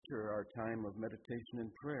enter our time of meditation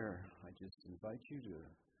and prayer, I just invite you to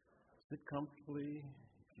sit comfortably.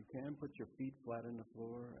 If you can, put your feet flat on the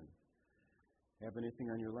floor and have anything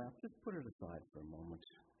on your lap, just put it aside for a moment.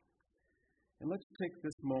 And let's take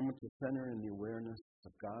this moment to center in the awareness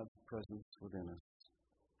of God's presence within us.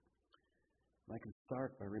 I can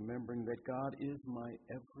start by remembering that God is my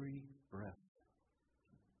every breath.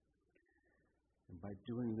 And by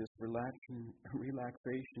doing this,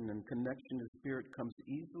 relaxation and connection to Spirit comes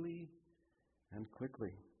easily and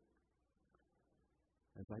quickly.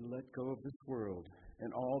 As I let go of this world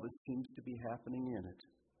and all that seems to be happening in it,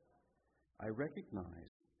 I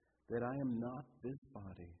recognize that I am not this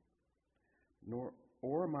body,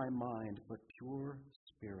 or my mind, but pure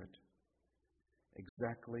spirit,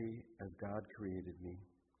 exactly as God created me.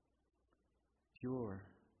 Pure,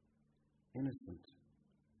 innocent,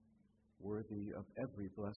 worthy of every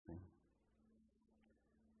blessing.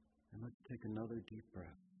 And let's take another deep breath.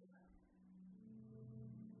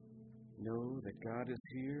 Know that God is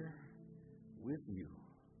here with you.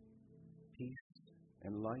 Peace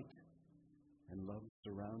and light and love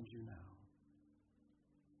surround you now.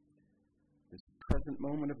 This present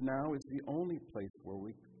moment of now is the only place where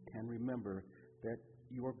we can remember that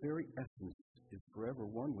your very essence is forever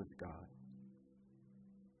one with God.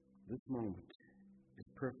 This moment is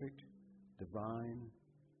perfect, divine,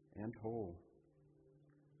 and whole.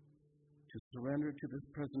 To surrender to this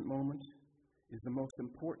present moment is the most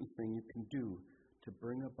important thing you can do to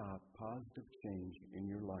bring about positive change in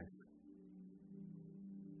your life.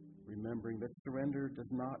 Remembering that surrender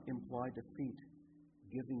does not imply defeat,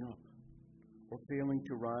 giving up, or failing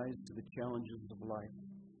to rise to the challenges of life.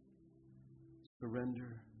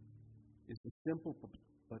 Surrender is the simple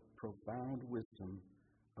but profound wisdom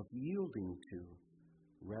of yielding to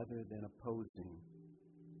rather than opposing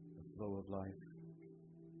the flow of life.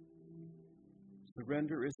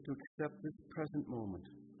 Surrender is to accept this present moment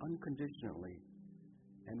unconditionally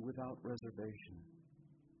and without reservation.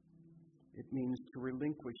 It means to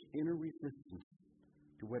relinquish inner resistance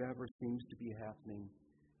to whatever seems to be happening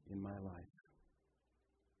in my life.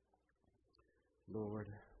 Lord,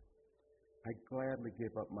 I gladly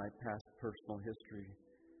give up my past personal history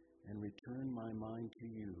and return my mind to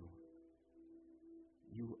you.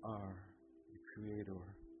 You are the Creator.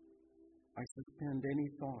 I suspend any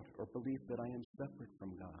thought or belief that I am separate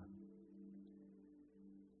from God.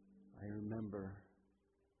 I remember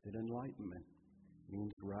that enlightenment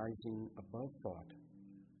means rising above thought.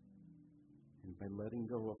 And by letting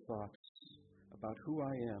go of thoughts about who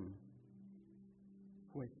I am,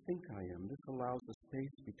 who I think I am, this allows a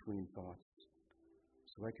space between thoughts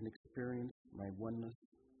so I can experience my oneness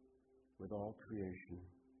with all creation.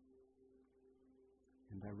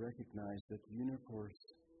 And I recognize that the universe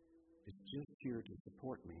is just here to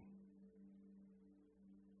support me.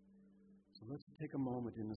 So let's take a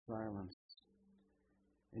moment in the silence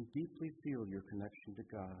and deeply feel your connection to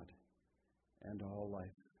God and all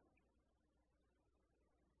life.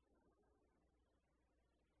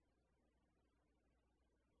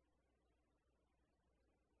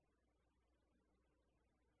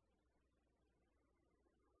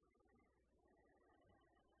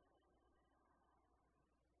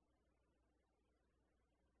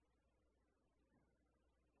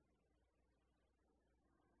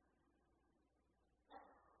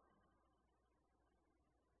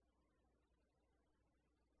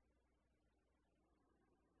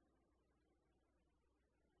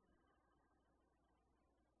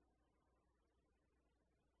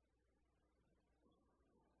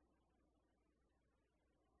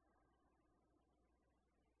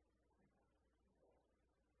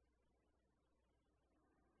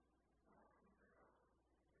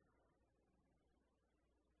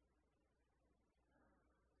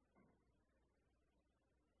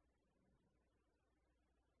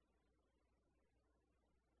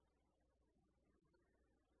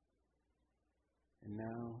 And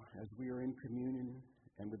now, as we are in communion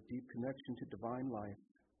and with deep connection to divine life,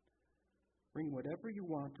 bring whatever you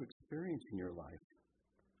want to experience in your life,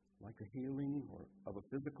 like a healing or of a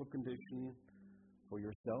physical condition for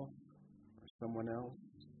yourself or someone else,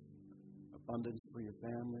 abundance for your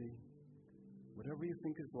family, whatever you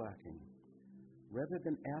think is lacking. Rather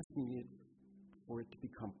than asking it for it to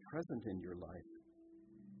become present in your life,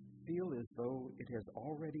 feel as though it has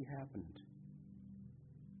already happened.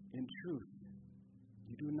 In truth,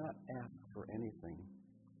 you do not ask for anything.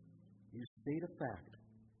 You state a fact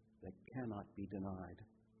that cannot be denied.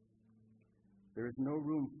 There is no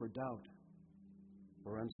room for doubt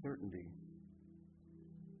or uncertainty.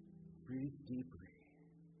 Breathe deeply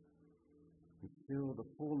and feel the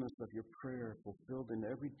fullness of your prayer fulfilled in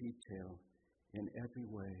every detail in every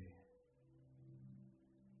way.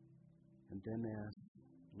 And then ask,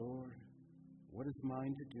 Lord, what is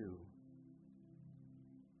mine to do?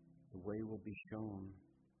 The way will be shown,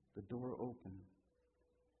 the door open.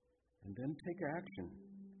 And then take action,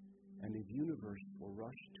 and the universe will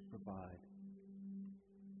rush to provide.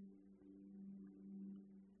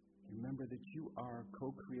 Remember that you are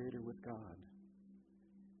co-creator with God.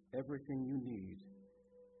 Everything you need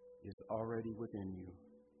is already within you.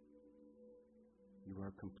 You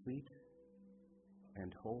are complete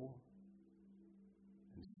and whole,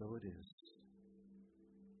 and so it is.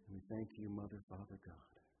 And we thank you, Mother, Father,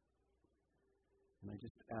 God. And I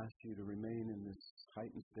just ask you to remain in this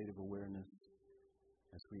heightened state of awareness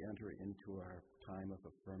as we enter into our time of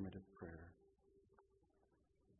affirmative prayer.